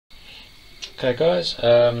Okay guys,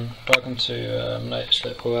 welcome to latest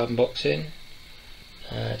little unboxing.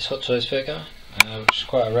 It's Hot Toys figure, which is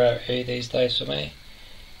quite a rarity these days for me.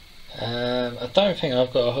 I don't think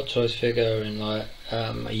I've got a Hot Toys figure in like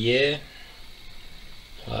a year,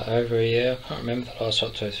 like over a year. I can't remember the last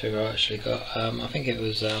Hot Toys figure I actually got. I think it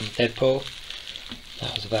was Deadpool.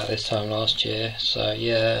 That was about this time last year. So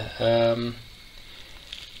yeah,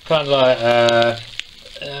 kind of like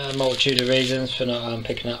multitude of reasons for not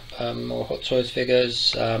picking up more Hot Toys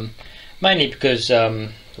figures, mainly because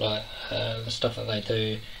the stuff that they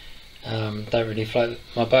do don't really float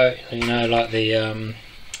my boat, you know, like the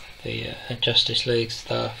Justice League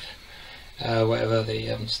stuff, whatever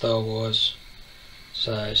the Star Wars,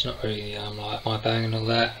 so it's not really like my bang and all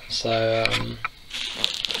that. So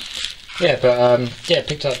yeah, but yeah,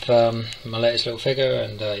 picked up my latest little figure,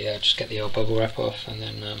 and yeah, just get the old bubble wrap off, and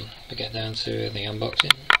then we get down to the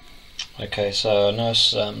unboxing. Okay, so a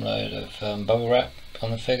nice load of bubble wrap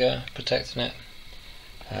on the figure, protecting it.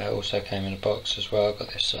 Also came in a box as well.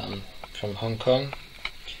 Got this from Hong Kong,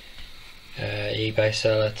 eBay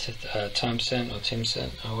seller, Timecent or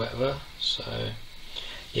Timcent or whatever. So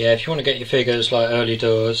yeah, if you want to get your figures like early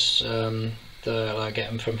doors, I get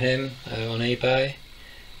them from him on eBay.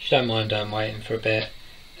 If you don't mind waiting for a bit,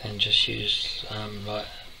 then just use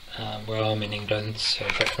where I'm in England, so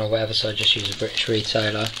Britain or whatever, so just use a British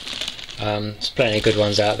retailer. There's plenty of good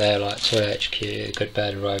ones out there like Toy HQ, Good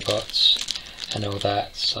Bad Robots and all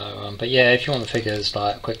that. So but yeah, if you want the figures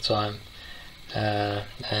like quick time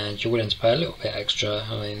and you're willing to pay a little bit extra,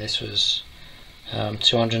 I mean this was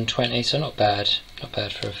 220, so not bad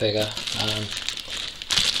for a figure.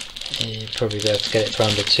 You'd probably be able to get it for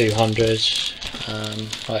under 200,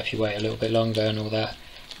 like if you wait a little bit longer and all that,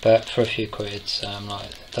 but for a few quid, like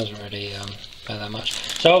it doesn't really pay that much.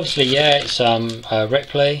 So obviously, yeah, it's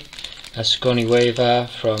Ripley, a Sigourney Weaver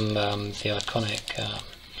from the iconic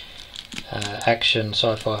action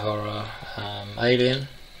sci-fi horror Alien,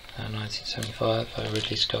 1975,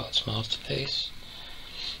 Ridley Scott's masterpiece.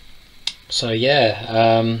 So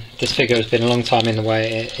yeah, this figure has been a long time in the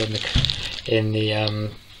way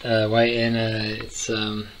waiting.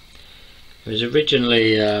 It was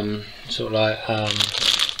originally sort of like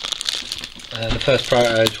the first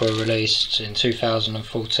protos were released in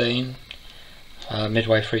 2014,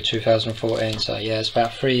 midway through 2014. So yeah, it's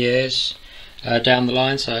about 3 years down the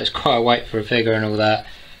line. So it's quite a wait for a figure and all that.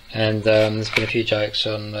 And there's been a few jokes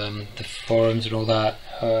on the forums and all that,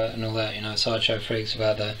 you know, sideshow freaks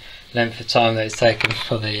about the length of time that it's taken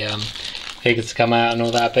for the figure to come out and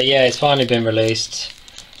all that. But yeah, it's finally been released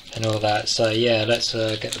and all that. So yeah, let's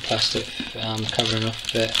get the plastic covering off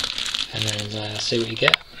a bit and then see what you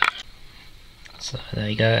get. So there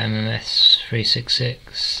you go, MMS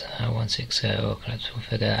 366 160 collectible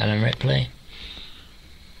figure Alan Ripley.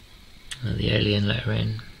 The alien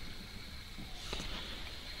lettering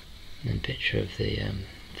and a picture of the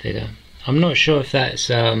figure. I'm not sure if that's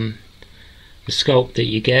the sculpt that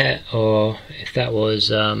you get, or if that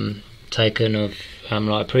was taken of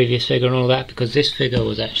like a previous figure and all that, because this figure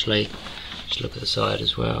was actually, just look at the side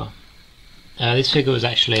as well, this figure was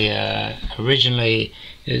actually originally,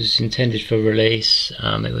 it was intended for release.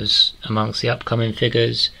 It was amongst the upcoming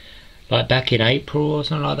figures like back in April or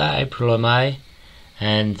something like that, April or May,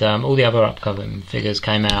 and all the other upcoming figures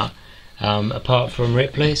came out apart from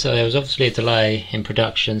Ripley. So there was obviously a delay in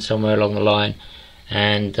production somewhere along the line,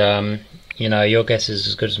 and you know, your guess is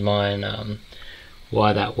as good as mine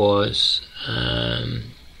why that was.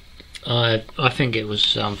 I think it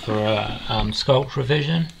was for a sculpt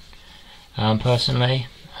revision, personally,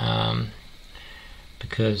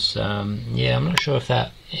 because yeah, I'm not sure if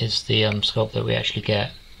that is the sculpt that we actually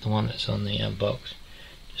get, the one that's on the box.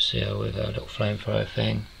 Just see how with a little flamethrower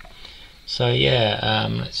thing. So yeah,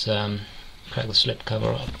 let's crack the slip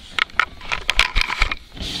cover off.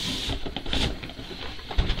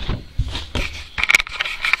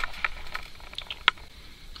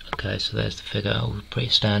 Okay, so there's the figure, all pretty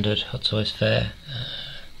standard Hot Toys fare.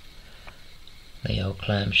 The old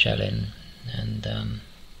clam shelling and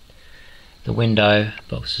the window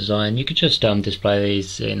box design. You could just display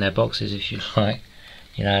these in their boxes if you like,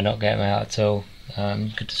 you know, not get them out at all.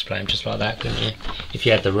 You could display them just like that, couldn't you? If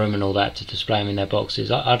you had the room and all that to display them in their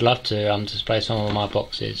boxes. I'd love to display some of my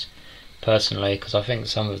boxes personally, because I think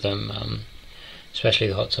some of them, especially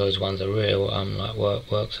the Hot Toys ones, are real like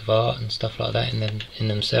works of art and stuff like that in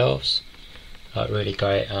themselves. Like really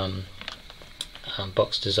great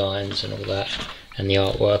box designs and all that, and the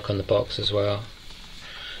artwork on the box as well.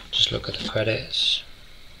 Just look at the credits.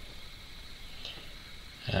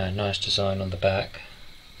 Nice design on the back.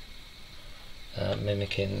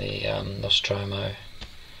 mimicking the Nostromo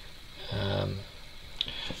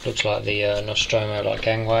looks like the Nostromo like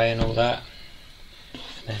gangway and all that,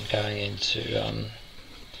 and then going into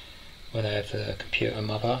where they have the computer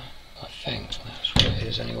mother. I think that's what it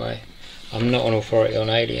is anyway. I'm not an authority on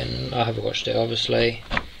Alien, I haven't watched it obviously,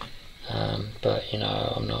 but you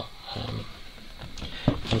know, I'm not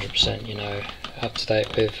 100% you know up to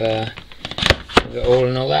date with it all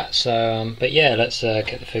and all that, so but yeah, let's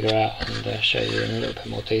get the figure out and show you in a little bit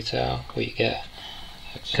more detail what you get.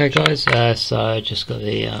 Okay guys, so I just got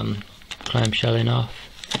the clamshelling off,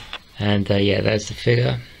 and yeah, there's the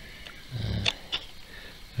figure,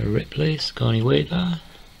 a Ripley, Sigourney Weaver.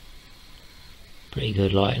 Pretty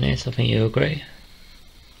good likeness, I think you'll agree.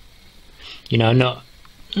 You know, not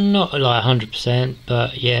like 100%,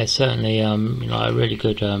 but yeah, certainly you know, a really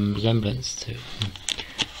good resemblance to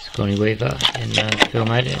Sigourney Weaver in the film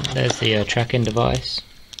Alien. There's the tracking device,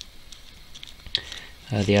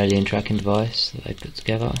 the Alien tracking device that they put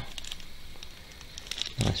together,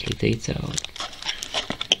 nicely detailed.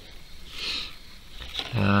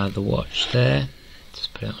 The watch there,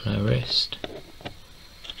 just put it on her wrist.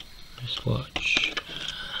 Watch,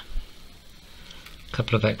 a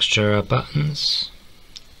couple of extra buttons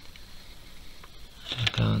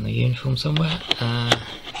go on the uniform somewhere, a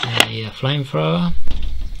flamethrower,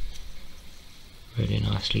 really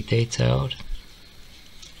nicely detailed,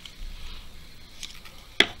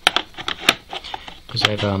 because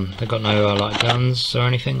they've got no like guns or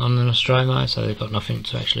anything on the Nostromo, so they've got nothing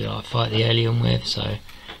to actually like fight the alien with, so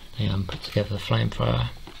they put together the flamethrower.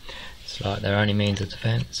 It's like their only means of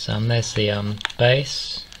defence. There's the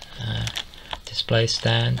base display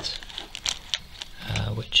stand,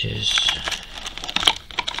 which is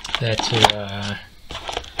there to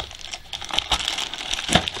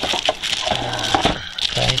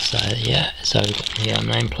okay, so yeah, so we've got the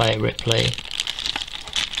nameplate Ripley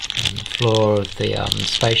on the floor of the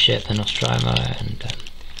spaceship, the Nostromo, and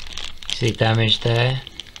you see damage there,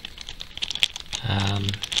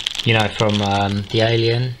 you know, from the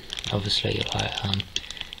Alien. Obviously, like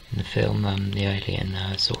in the film, the alien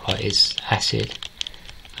sort of like is acid.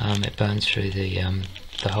 It burns through the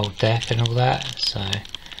whole deck and all that, so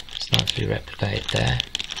it's nicely replicated there.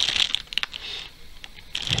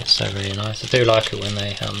 Yeah, it's so really nice. I do like it when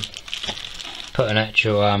they put an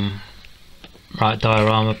actual right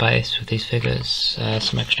diorama base with these figures.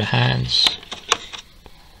 Some extra hands,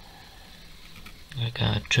 like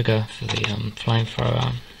a trigger for the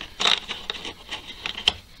flamethrower.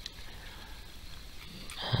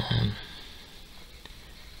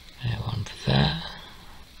 One for that,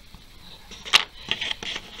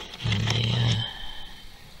 and the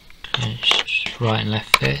clenched right and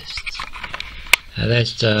left fists.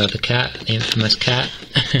 There's the cat, the infamous cat.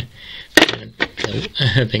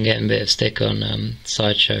 I've been getting a bit of stick on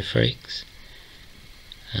Sideshow Freaks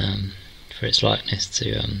for its likeness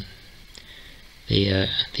to the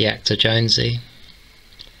actor Jonesy,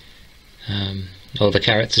 or the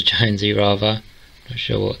character Jonesy rather. Not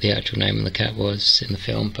sure what the actual name of the cat was in the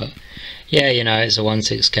film, but yeah, you know, it's a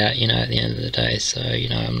 1/6 cat, you know, at the end of the day, so you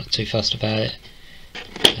know, I'm not too fussed about it.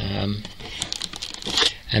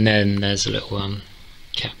 And then there's a little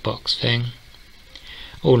cat box thing,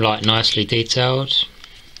 all like nicely detailed,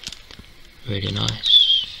 really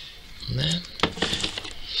nice. And then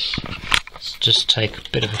let's just take a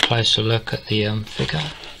bit of a closer look at the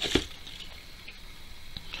figure.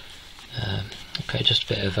 Okay, just a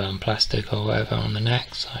bit of plastic or whatever on the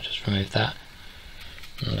neck, so I just removed that,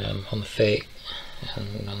 and on the feet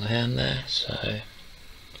and on the hand there. So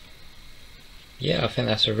yeah, I think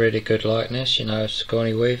that's a really good likeness, you know,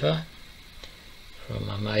 Sigourney Weaver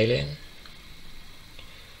from Alien.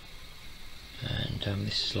 And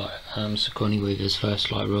this is like Sigourney Weaver's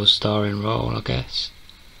first like real starring role, I guess.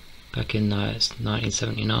 Back in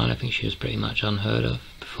 1979, I think she was pretty much unheard of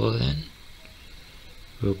before then.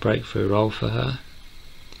 Real breakthrough role for her.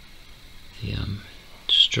 The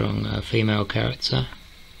strong female character,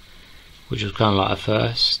 which was kind of like a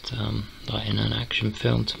first, like in an action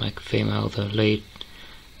film, to make a female the lead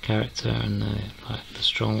character and like the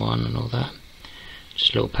strong one and all that.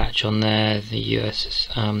 Just a little patch on there, the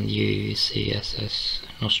UCSS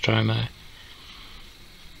Nostromo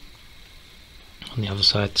on the other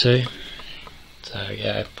side too. So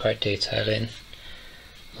yeah, great detailing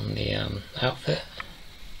on the outfit.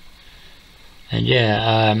 And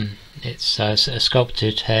yeah, it's a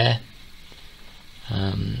sculpted hair,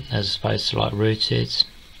 as opposed to like rooted.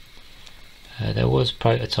 There was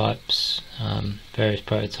prototypes, various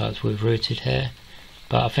prototypes with rooted hair,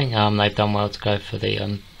 but I think they've done well to go for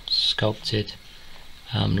the sculpted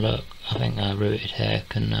look. I think rooted hair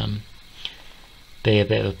can be a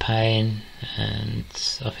bit of a pain, and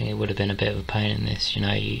I think it would have been a bit of a pain in this. You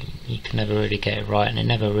know, you can never really get it right, and it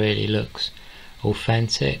never really looks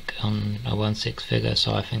authentic on a 1/6 figure,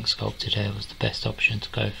 so I think sculpted hair was the best option to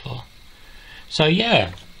go for. So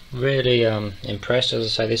yeah, really impressed. As I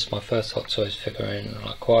say, this is my first Hot Toys figure in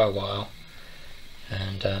like quite a while,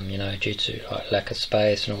 and you know, due to like lack of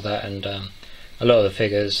space and all that, and a lot of the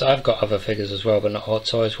figures, I've got other figures as well, but not Hot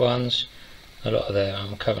Toys ones. A lot of their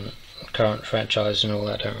current franchise and all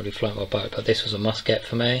that don't really float my boat, but this was a must get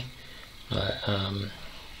for me. Like,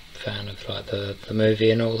 fan of like the movie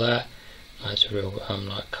and all that. It's a real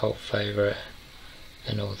like cult favourite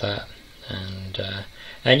and all that,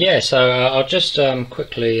 and yeah. So I'll just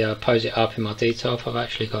quickly pose it up in my detail. I've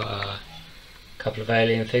actually got a couple of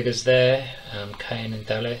alien figures there, Kane and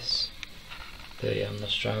Dallas, the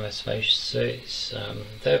Nostromo space suits.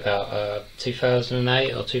 They're about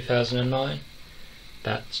 2008 or 2009.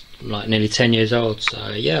 That's like nearly 10 years old. So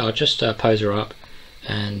yeah, I'll just pose her up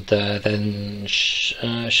and then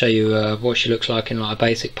show you what she looks like in like a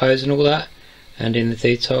basic pose and all that, and in the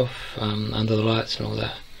detail under the lights and all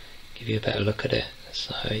that, give you a better look at it.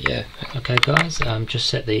 So yeah, okay guys, just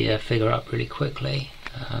set the figure up really quickly.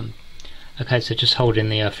 Okay, so just holding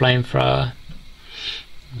the flamethrower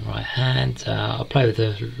right hand, I'll play with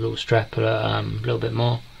the little strap a little bit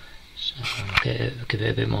more, so give it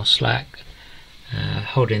a bit more slack.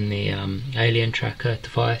 Holding the alien tracker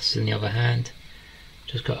device in the other hand,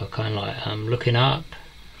 just got a kind of like looking up,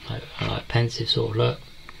 like pensive sort of look,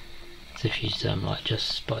 as if she's like just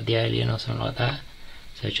spotted the alien or something like that.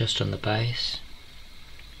 So just on the base.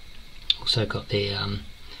 Also got the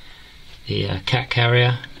cat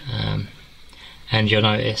carrier, and you'll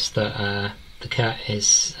notice that the cat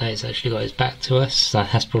it's actually got his back to us, so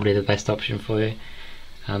that's probably the best option for you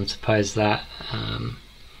to pose that.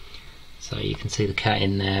 So you can see the cat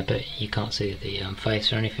in there, but you can't see the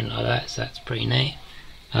face or anything like that, so that's pretty neat.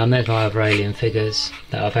 There's my other alien figures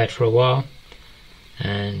that I've had for a while,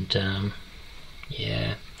 and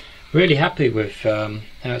yeah, really happy with how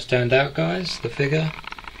it's turned out, guys, the figure.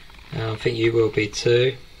 I think you will be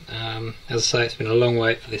too. As I say, it's been a long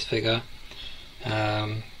wait for this figure.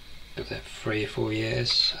 Was it 3 or 4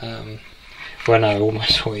 years? Well no,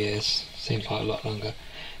 almost 4 years, seems like a lot longer.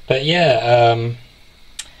 But yeah,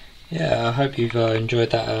 yeah, I hope you've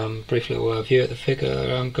enjoyed that brief little view at the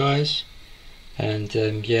figure, guys. And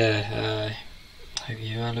yeah, hope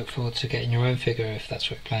you look forward to getting your own figure if that's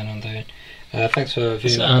what you plan on doing. Thanks for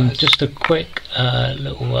viewing. Just a quick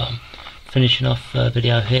little finishing off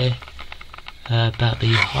video here about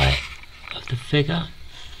the height of the figure.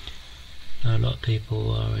 A lot of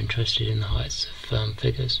people are interested in the heights of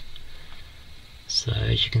figures. So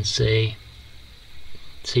as you can see,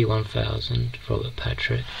 T1000 Robert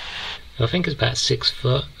Patrick, I think it's about 6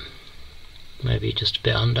 foot, maybe just a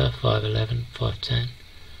bit under, 5'11", 5'10".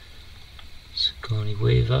 Sigourney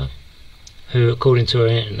Weaver, who according to her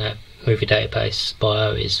Internet Movie Database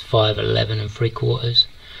bio is 5'11 3/4,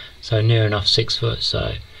 so near enough 6 foot.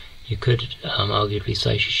 So you could arguably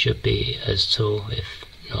say she should be as tall, if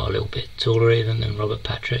not a little bit taller even, than Robert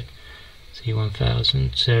Patrick.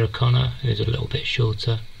 T1000. Sarah Connor, who's a little bit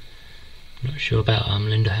shorter. Not sure about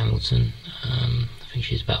Linda Hamilton. I think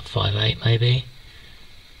she's about 5'8", maybe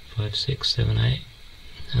 5'6", 7', 8".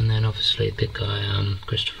 And then obviously the big guy,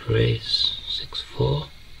 Christopher Reeves, 6'4".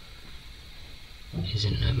 He's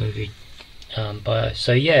in that movie bio.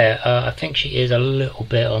 So yeah, I think she is a little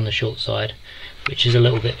bit on the short side, which is a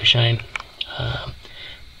little bit of a shame.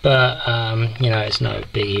 But you know, it's no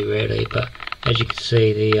biggie really. But as you can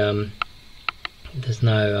see, there's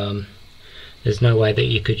no way that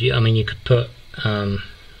you could. I mean, you could put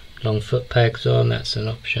long foot pegs on. That's an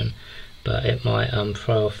option, but it might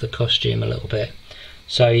throw off the costume a little bit.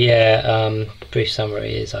 So yeah, brief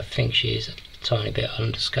summary is I think she is a tiny bit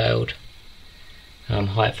underscaled,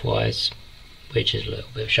 height wise, which is a little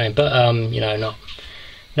bit of a shame. But you know, not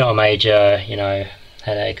a major, you know,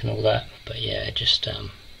 headache and all that. But yeah, just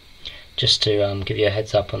to give you a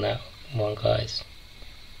heads up on that one, guys.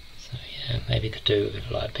 So yeah, maybe you could do it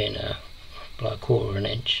with like being like a quarter of an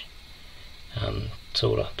inch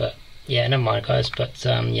taller. But yeah, never mind, guys. But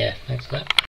yeah, thanks for that.